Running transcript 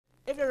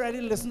you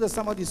already listen to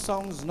some of these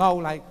songs now,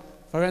 like,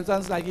 for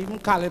instance, like even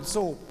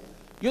Calypso.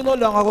 You know,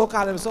 long ago,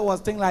 Calypso was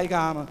thing like,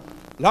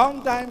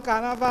 long time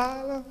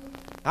Carnival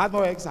had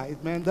more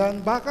excitement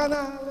than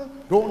Bacchanal.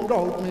 Don't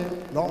doubt me,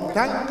 long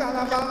time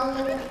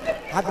Carnival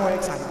had more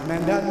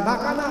excitement than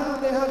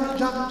Bacchanal. They had the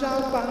jab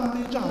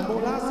and the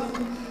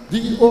jambolasi,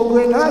 the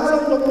organizer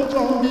of the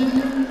zombie,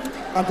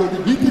 and to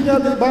the beating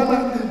of the band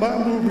and the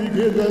bamboo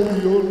brigade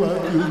and the old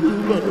man used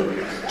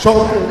to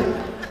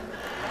shout.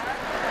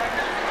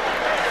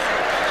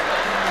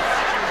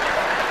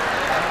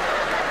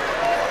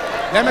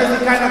 Let me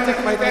see kind of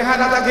thing, but they had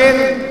that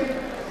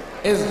again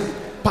is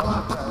pa,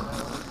 pa,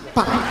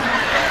 pa.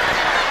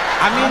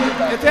 I mean,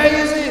 it's very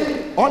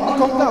easy. On the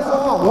count of 4,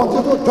 I want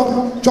you to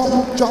jump,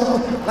 jump,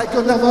 jump, like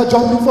you never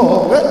jumped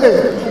before.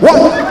 Ready? 1.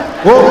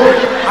 Oh.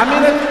 I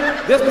mean,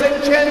 this thing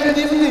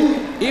changing,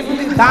 even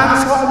the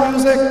dance hall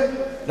music.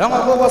 Long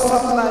ago was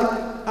something like,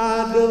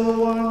 I don't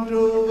want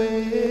to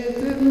wait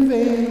in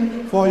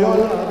vain for your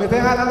love. But they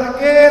had that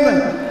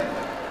again.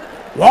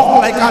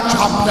 Walk like a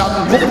champion,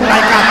 look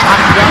like a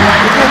champion.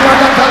 If you want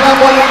to tell them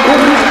what you're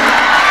doing,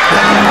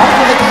 then walk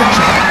like a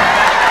champion.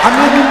 I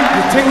mean,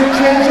 the thing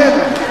changing.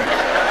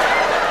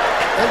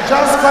 It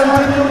just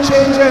continue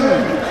changing.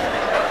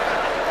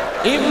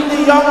 Even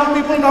the young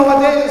people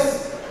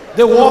nowadays,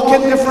 they walk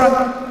in different.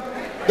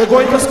 They're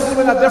going to school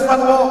with a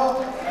different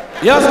walk.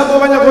 Years ago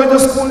when you're going to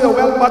school, you're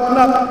well buttoned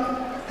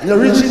up, and you're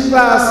reaching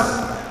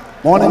class.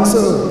 Morning,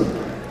 sir.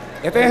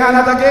 If they had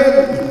it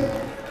again.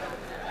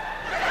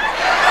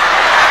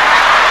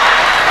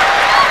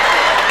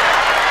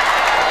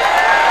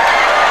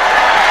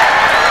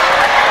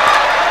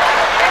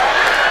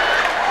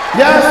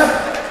 Yes,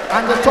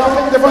 and you're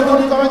talking different to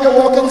you when you're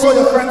walking, so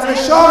your friends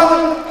say,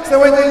 Sean, say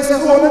when they say,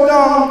 hold it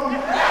down.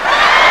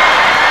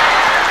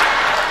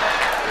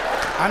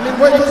 I mean,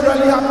 what is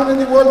really happening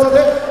in the world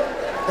today?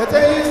 It's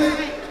easy.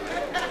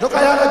 Look,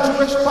 I had a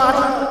Jewish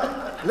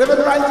partner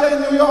living right here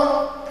in New York.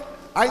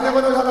 I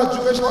never knew he had a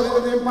Jewish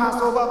holiday named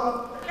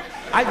Passover.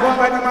 I go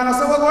by the man, I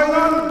said, what's going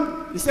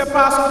on? He said,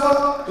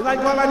 Passover. You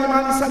like going by the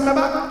man, he sent me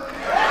back.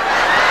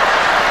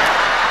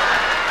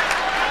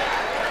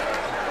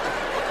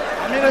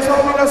 I mean, that's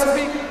how we just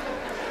speak.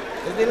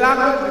 It's the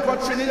language,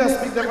 because Trinidad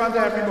speak different to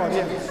everybody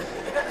else.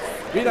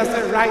 We just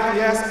say, right,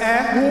 yes,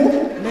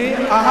 who, me,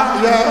 yeah,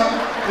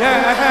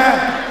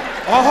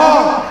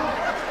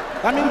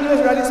 I mean, we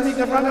just really speak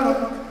different, you know.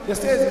 They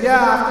say, yeah,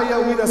 after yeah,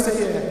 we just say,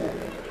 yeah.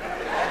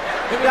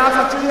 If you ask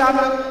a Trinidad,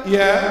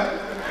 yeah.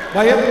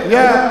 But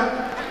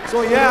yeah.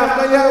 So, yeah,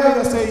 after yeah, we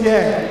just say,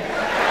 yeah.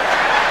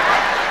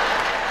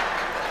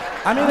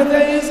 I mean, it's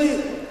very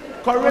easy.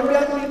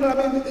 Caribbean people, I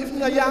mean, if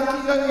you're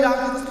Yankee, man,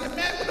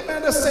 what the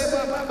man just say,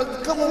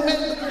 but come on, man,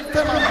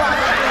 tell me about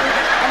it.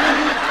 I mean,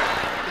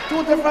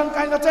 two different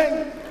kind of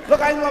things.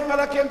 Look, I know a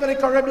fellow came to the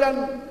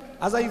Caribbean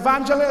as an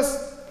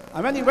evangelist,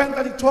 and when he went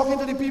and he talking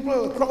to the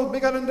people, a crowd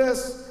bigger than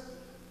this,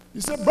 he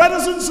said,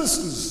 brothers and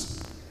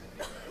sisters,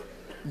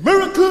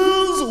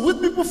 miracles will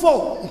be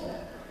performed.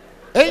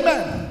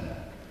 Amen.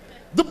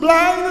 The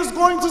blind is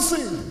going to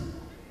see.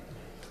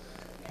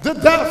 The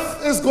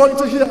deaf is going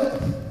to hear.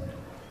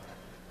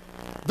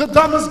 The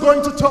dumb is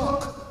going to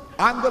talk,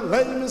 and the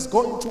lame is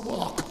going to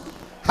walk.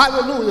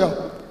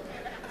 Hallelujah.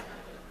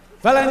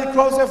 Fella in the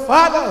crowd said,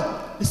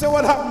 Father. He said,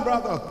 what happened,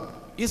 brother?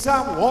 He said,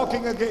 I'm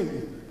walking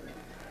again.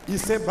 He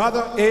said,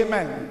 brother,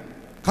 amen.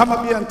 Come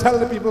up here and tell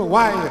the people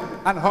why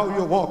and how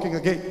you're walking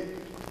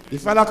again. The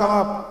fella come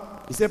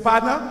up. He said,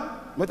 partner,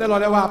 I tell you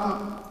what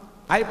happened.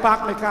 I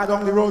parked my car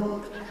down the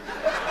road.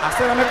 I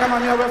said, I come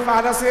on here where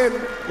Father said,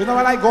 you know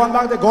when I gone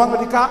back, they gone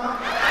with the car?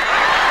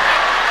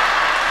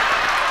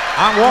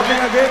 I'm walking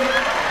again.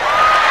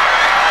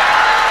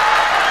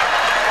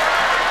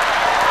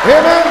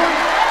 Amen.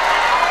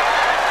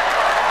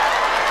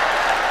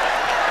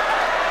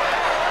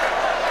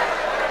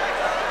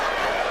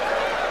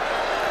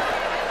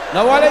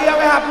 Now what are you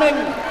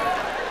happening?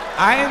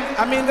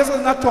 I mean, this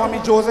is not Tommy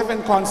Joseph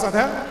in concert,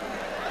 eh?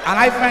 And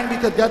I find we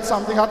could get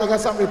something, I have to get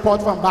some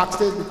report from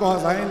backstage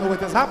because I didn't know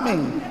what is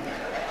happening.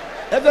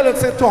 If they let's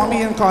say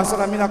Tommy in concert,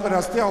 I mean I could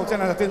have stayed out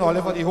and entertained all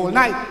over the whole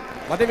night.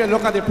 But if you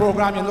look at the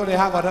program, you know they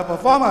have other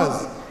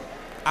performers.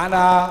 And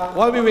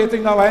while we're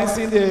waiting now, I ain't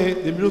seen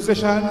the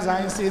musicians,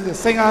 I ain't seen the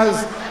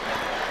singers.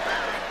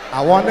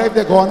 I wonder if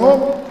they're gone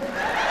home.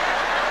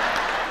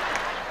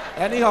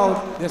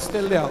 Anyhow, they're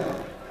still there.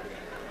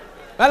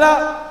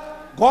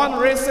 Fella, gone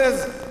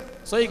races,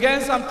 so you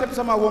getting some tips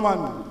from a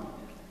woman.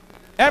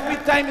 Every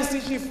time you see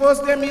she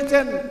first day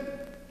meeting,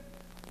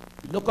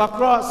 look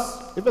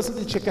across. If you see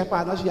the chicken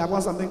partner, she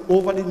have something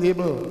over the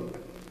navel.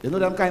 You know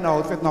them kind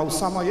of outfit now,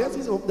 summer, yes,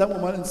 it's them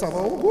woman in summer,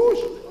 oh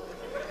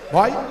gosh.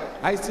 Boy,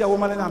 I see a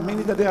woman in a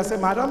mini today, I say,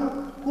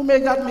 madam, who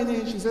made that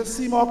mini? She says,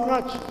 Seymour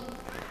Crutch.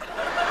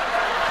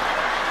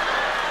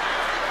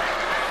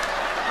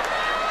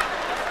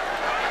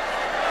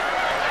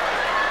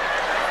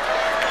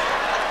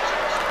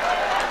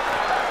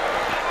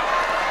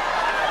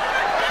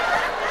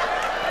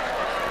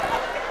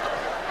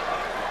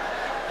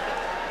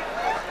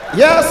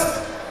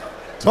 Yes,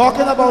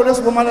 talking about this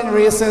woman in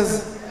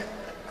races,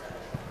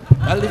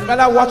 Well, the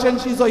fella watching,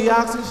 so he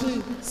asked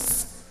she,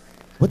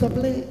 what a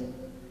play.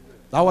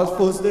 That was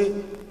first day.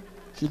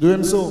 She do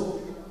him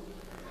so.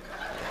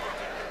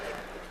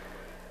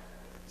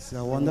 He said,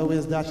 I wonder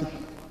where's that.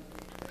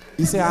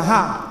 He said,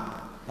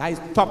 aha, that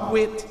is top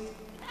weight.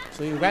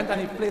 So he went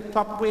and he played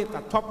top weight, a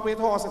top weight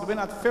horse. It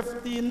went at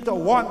 15 to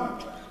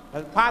 1.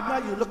 Well,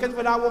 partner, you looking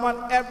for that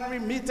woman every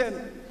meeting.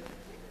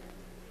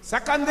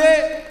 Second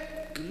day,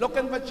 you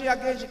looking for she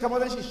again. She come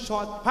out and she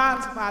short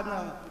pants,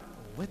 partner.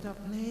 What a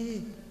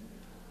play.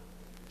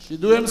 She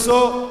do him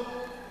so.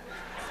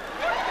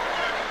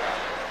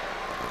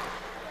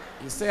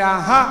 He say,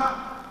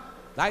 aha,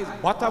 that is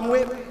bottom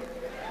weight.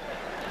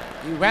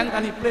 He went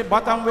and he played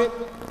bottom weight.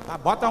 A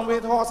bottom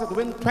weight horse, it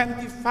win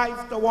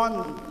 25 to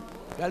 1.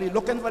 Well, he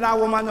looking for that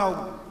woman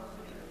now.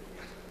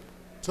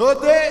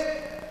 Third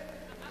day,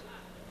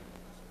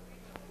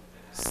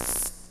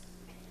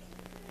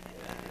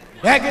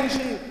 begging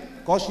she,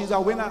 because she's a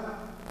winner.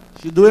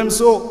 She do him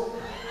so.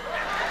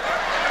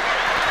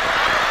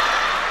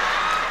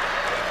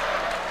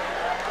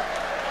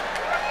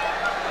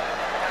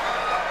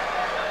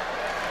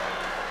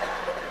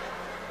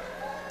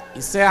 He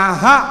say,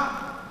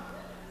 aha,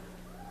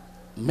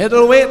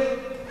 middleweight.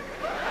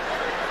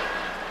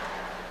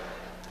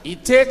 He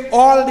take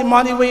all the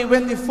money we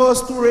win the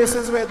first 2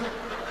 races with,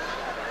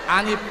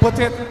 and he put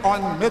it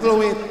on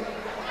middleweight.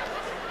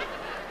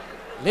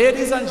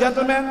 Ladies and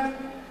gentlemen,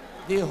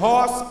 the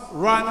horse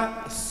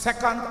run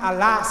second and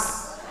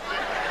last.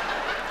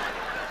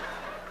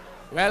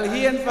 Well,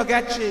 he didn't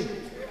forget she.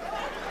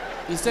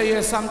 He said,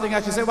 here's something.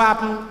 And she said, what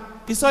happened?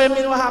 He said, you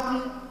mean what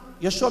happened?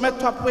 You show me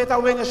top weight, I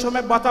win. You show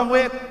me bottom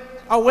weight,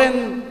 I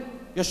win.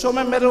 You show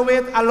me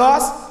middleweight, I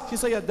lost. She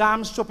said, you're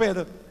damn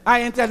stupid.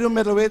 I ain't tell you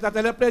middleweight, I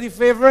tell you play the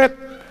favorite.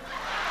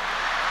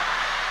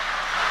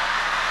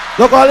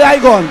 Look, all the eye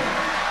gone.